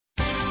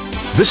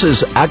This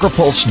is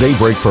AgriPulse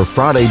Daybreak for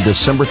Friday,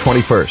 December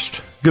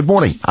 21st. Good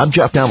morning. I'm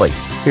Jeff Daly.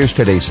 Here's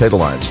today's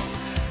headlines.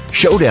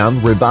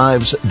 Showdown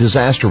revives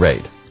disaster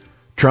aid.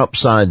 Trump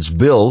signs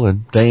bill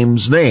and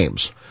names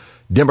names.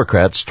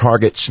 Democrats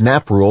target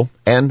SNAP rule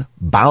and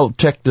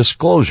biotech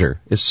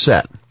disclosure is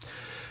set.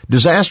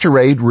 Disaster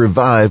aid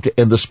revived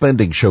in the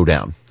spending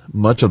showdown.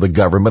 Much of the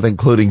government,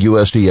 including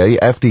USDA,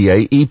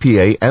 FDA,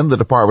 EPA, and the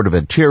Department of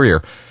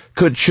Interior,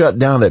 could shut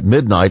down at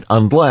midnight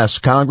unless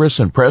Congress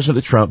and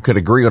President Trump could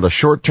agree on a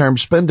short-term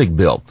spending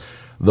bill.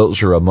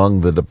 Those are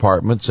among the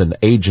departments and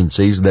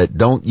agencies that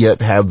don't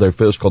yet have their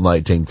fiscal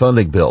 19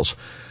 funding bills.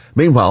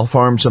 Meanwhile,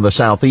 farms in the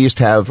Southeast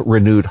have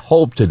renewed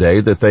hope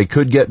today that they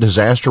could get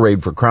disaster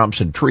aid for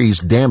crops and trees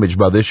damaged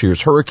by this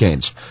year's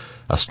hurricanes.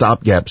 A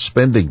stopgap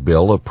spending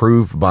bill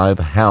approved by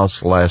the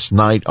House last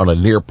night on a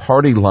near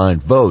party line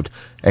vote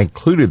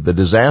included the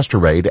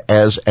disaster aid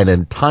as an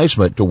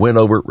enticement to win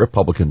over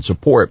Republican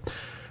support.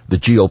 The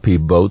GOP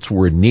votes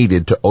were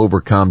needed to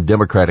overcome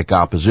Democratic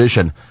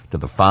opposition to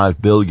the $5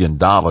 billion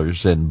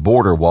in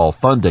border wall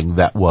funding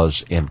that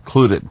was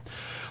included.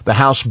 The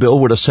House bill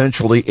would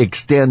essentially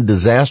extend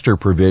disaster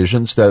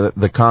provisions that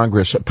the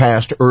Congress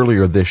passed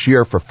earlier this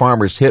year for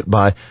farmers hit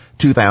by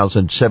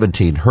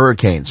 2017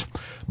 hurricanes.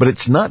 But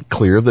it's not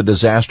clear the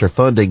disaster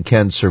funding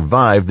can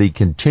survive the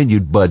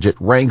continued budget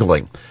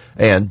wrangling.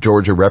 And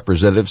Georgia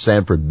Representative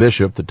Sanford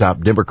Bishop, the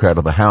top Democrat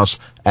of the House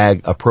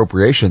Ag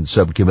Appropriations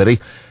Subcommittee,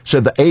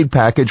 said the aid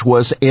package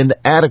was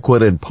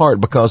inadequate in part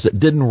because it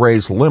didn't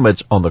raise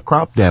limits on the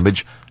crop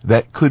damage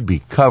that could be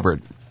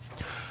covered.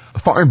 The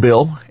Farm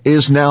Bill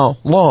is now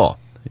law.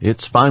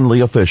 It's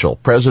finally official.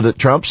 President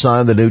Trump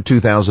signed the new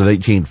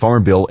 2018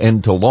 Farm Bill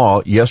into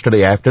law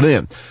yesterday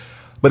afternoon.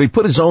 But he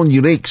put his own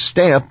unique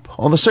stamp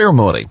on the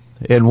ceremony.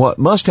 In what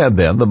must have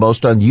been the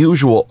most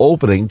unusual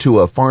opening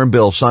to a Farm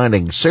Bill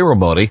signing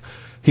ceremony,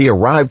 he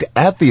arrived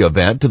at the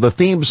event to the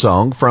theme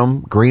song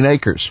from Green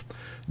Acres.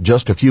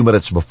 Just a few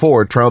minutes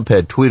before, Trump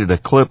had tweeted a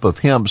clip of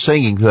him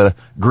singing the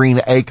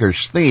Green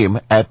Acres theme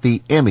at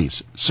the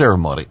Emmys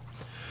ceremony.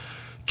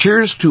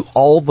 Cheers to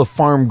all the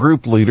farm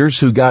group leaders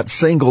who got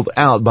singled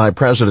out by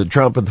President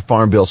Trump at the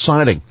Farm Bill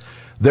signing.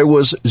 There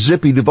was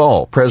Zippy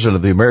Duvall, president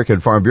of the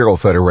American Farm Bureau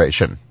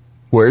Federation.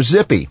 Where's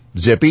Zippy?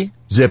 Zippy?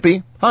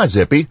 Zippy? Hi,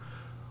 Zippy.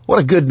 What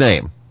a good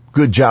name.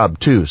 Good job,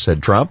 too,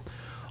 said Trump.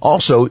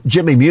 Also,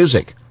 Jimmy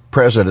Music,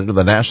 president of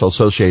the National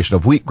Association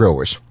of Wheat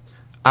Growers.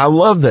 I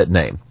love that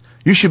name.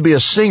 You should be a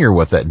singer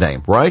with that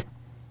name, right?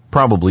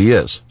 Probably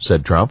is,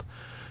 said Trump.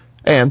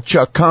 And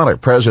Chuck Connor,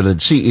 president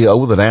and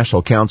CEO of the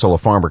National Council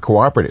of Farmer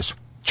Cooperatives.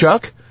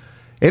 Chuck?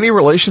 Any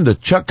relation to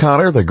Chuck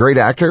Connor, the great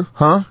actor?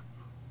 Huh?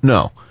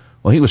 No.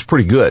 Well, he was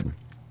pretty good.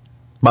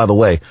 By the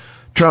way,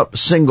 Trump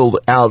singled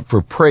out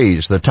for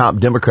praise the top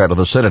Democrat of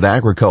the Senate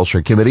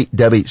Agriculture Committee,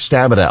 Debbie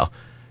Stabenow.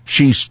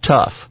 She's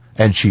tough,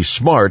 and she's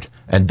smart,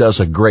 and does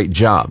a great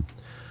job.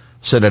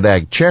 Senate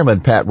Ag Chairman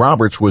Pat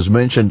Roberts was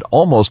mentioned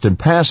almost in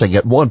passing.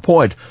 At one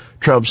point,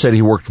 Trump said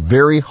he worked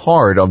very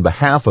hard on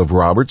behalf of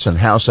Roberts and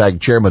House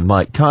Ag Chairman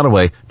Mike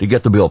Conaway to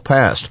get the bill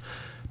passed,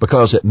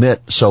 because it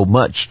meant so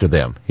much to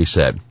them, he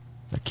said.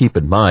 Now, keep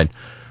in mind,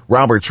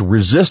 Roberts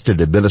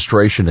resisted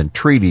administration and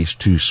treaties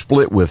to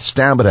split with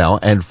Stabenow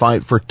and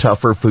fight for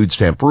tougher food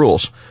stamp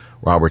rules.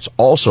 Roberts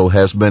also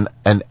has been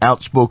an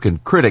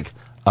outspoken critic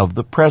of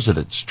the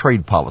president's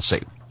trade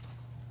policy.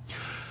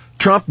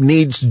 Trump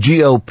needs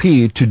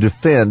GOP to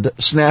defend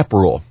SNAP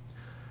rule.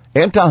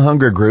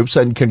 Anti-hunger groups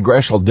and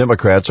congressional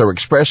Democrats are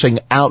expressing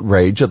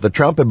outrage at the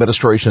Trump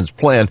administration's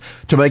plan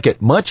to make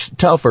it much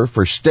tougher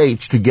for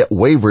states to get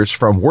waivers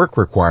from work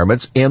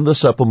requirements in the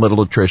Supplemental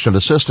Nutrition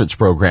Assistance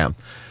Program.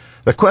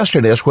 The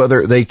question is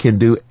whether they can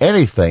do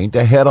anything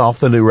to head off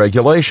the new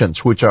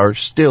regulations, which are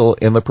still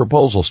in the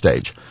proposal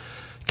stage.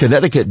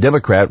 Connecticut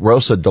Democrat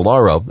Rosa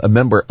DeLauro, a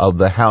member of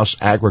the House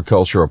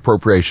Agriculture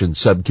Appropriations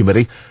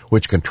Subcommittee,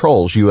 which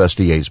controls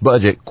USDA's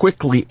budget,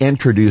 quickly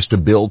introduced a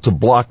bill to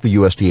block the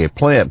USDA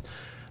plan.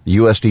 The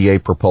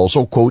USDA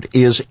proposal, quote,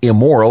 is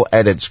immoral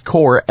at its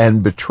core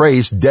and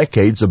betrays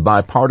decades of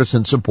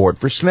bipartisan support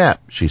for SNAP,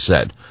 she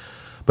said.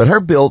 But her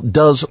bill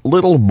does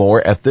little more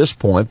at this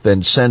point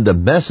than send a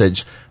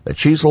message that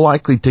she's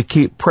likely to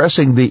keep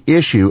pressing the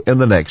issue in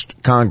the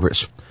next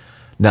Congress.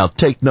 Now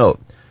take note,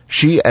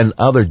 she and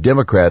other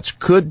Democrats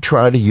could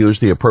try to use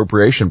the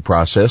appropriation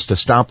process to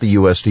stop the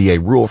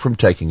USDA rule from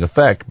taking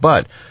effect,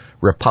 but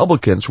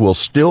Republicans will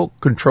still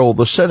control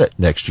the Senate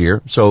next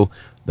year, so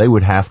they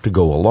would have to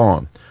go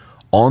along.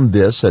 On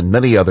this and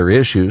many other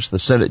issues, the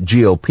Senate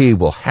GOP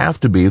will have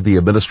to be the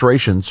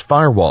administration's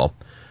firewall.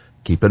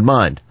 Keep in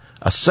mind,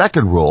 a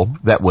second rule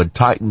that would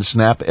tighten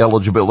SNAP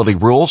eligibility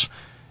rules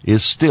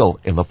is still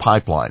in the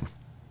pipeline.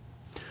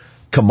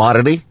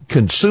 Commodity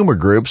consumer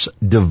groups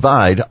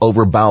divide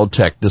over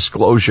biotech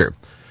disclosure.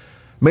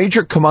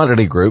 Major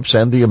commodity groups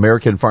and the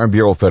American Farm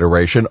Bureau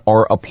Federation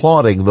are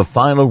applauding the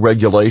final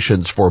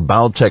regulations for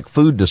biotech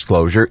food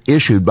disclosure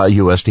issued by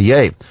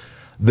USDA.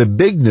 The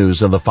big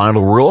news in the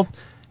final rule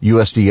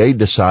USDA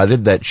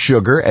decided that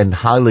sugar and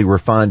highly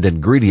refined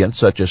ingredients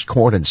such as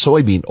corn and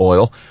soybean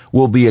oil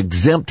will be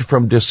exempt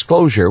from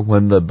disclosure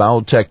when the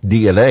biotech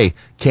DNA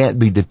can't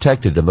be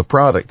detected in the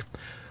product.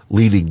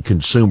 Leading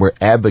consumer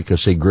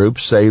advocacy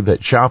groups say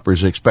that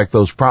shoppers expect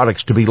those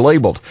products to be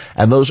labeled,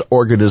 and those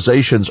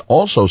organizations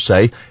also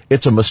say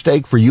it's a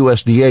mistake for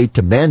USDA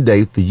to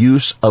mandate the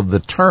use of the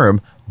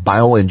term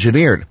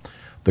bioengineered.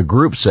 The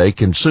groups say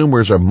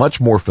consumers are much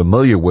more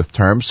familiar with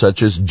terms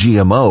such as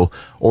GMO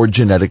or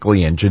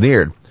genetically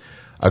engineered.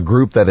 A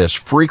group that has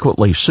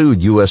frequently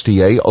sued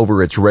USDA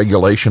over its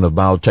regulation of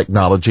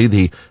biotechnology,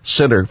 the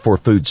Center for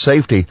Food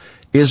Safety,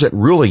 isn't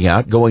ruling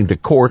out going to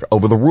court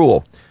over the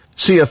rule.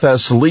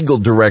 CFS legal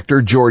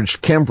director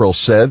George Kimbrell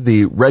said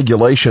the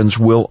regulations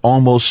will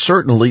almost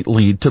certainly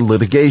lead to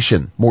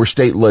litigation, more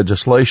state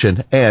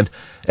legislation, and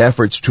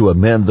efforts to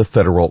amend the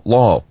federal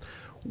law.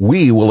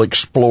 We will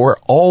explore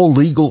all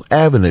legal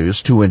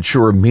avenues to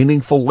ensure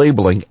meaningful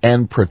labeling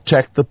and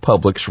protect the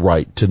public's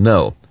right to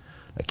know.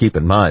 Now, keep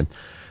in mind,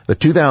 the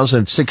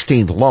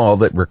 2016 law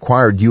that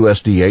required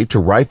USDA to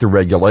write the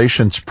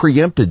regulations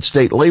preempted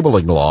state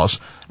labeling laws,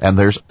 and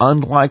there's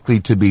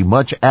unlikely to be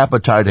much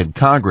appetite in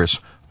Congress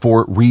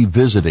for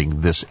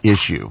revisiting this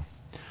issue.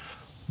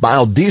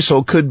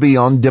 Biodiesel could be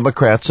on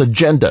Democrats'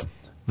 agenda.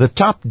 The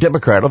top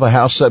Democrat of the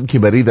House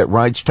subcommittee that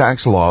writes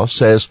tax laws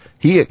says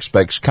he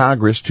expects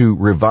Congress to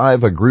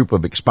revive a group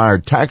of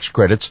expired tax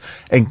credits,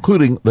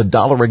 including the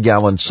 $1 a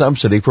gallon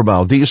subsidy for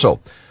biodiesel.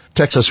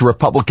 Texas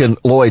Republican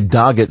Lloyd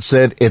Doggett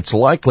said it's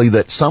likely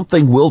that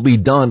something will be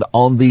done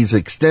on these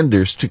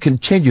extenders to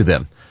continue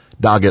them.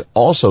 Doggett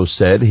also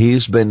said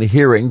he's been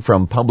hearing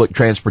from public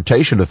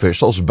transportation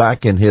officials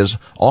back in his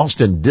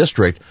Austin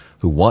district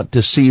who want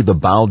to see the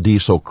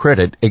biodiesel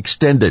credit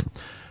extended.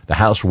 The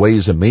House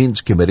Ways and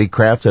Means Committee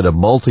crafted a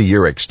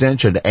multi-year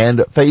extension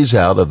and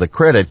phase-out of the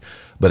credit,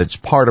 but it's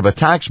part of a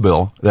tax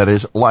bill that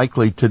is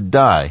likely to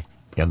die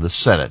in the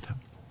Senate.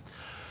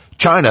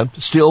 China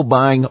still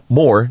buying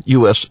more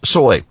U.S.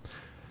 soy.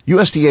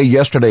 USDA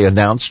yesterday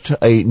announced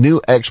a new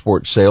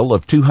export sale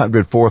of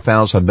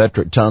 204,000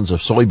 metric tons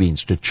of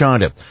soybeans to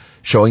China,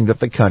 showing that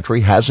the country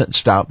hasn't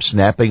stopped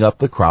snapping up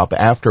the crop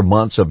after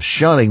months of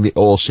shunning the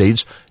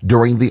oilseeds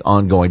during the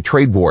ongoing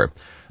trade war.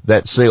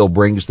 That sale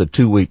brings the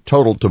 2-week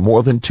total to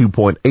more than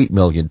 2.8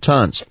 million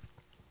tons.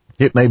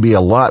 It may be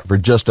a lot for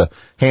just a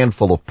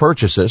handful of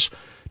purchases,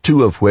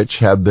 2 of which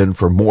have been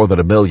for more than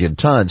 1 million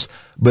tons,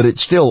 but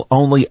it's still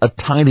only a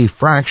tiny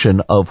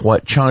fraction of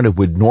what China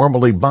would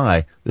normally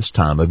buy this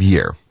time of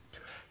year.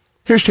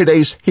 Here's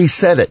today's He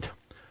Said It.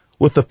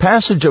 With the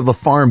passage of the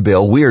Farm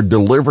Bill, we are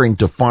delivering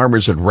to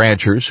farmers and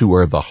ranchers, who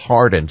are the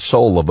heart and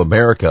soul of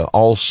America,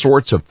 all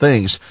sorts of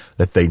things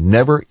that they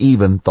never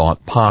even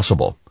thought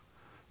possible.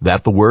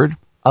 That the word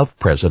of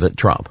President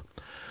Trump.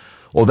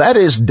 Well, that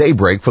is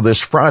Daybreak for this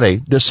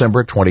Friday,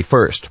 December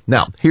 21st.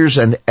 Now, here's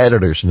an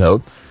editor's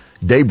note.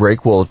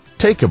 Daybreak will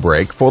take a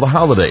break for the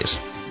holidays.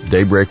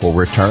 Daybreak will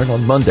return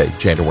on Monday,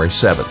 January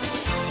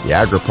 7th. The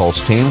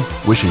AgriPulse team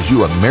wishes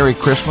you a Merry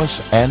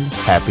Christmas and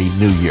Happy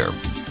New Year.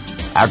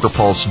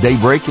 AgriPulse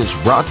Daybreak is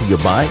brought to you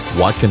by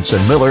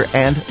Watkinson Miller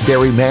and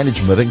Dairy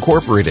Management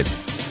Incorporated.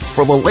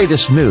 For the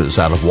latest news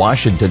out of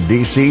Washington,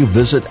 D.C.,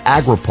 visit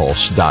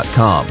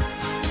agripulse.com.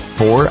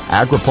 For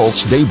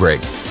AgriPulse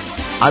Daybreak,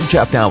 I'm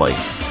Jeff Nally.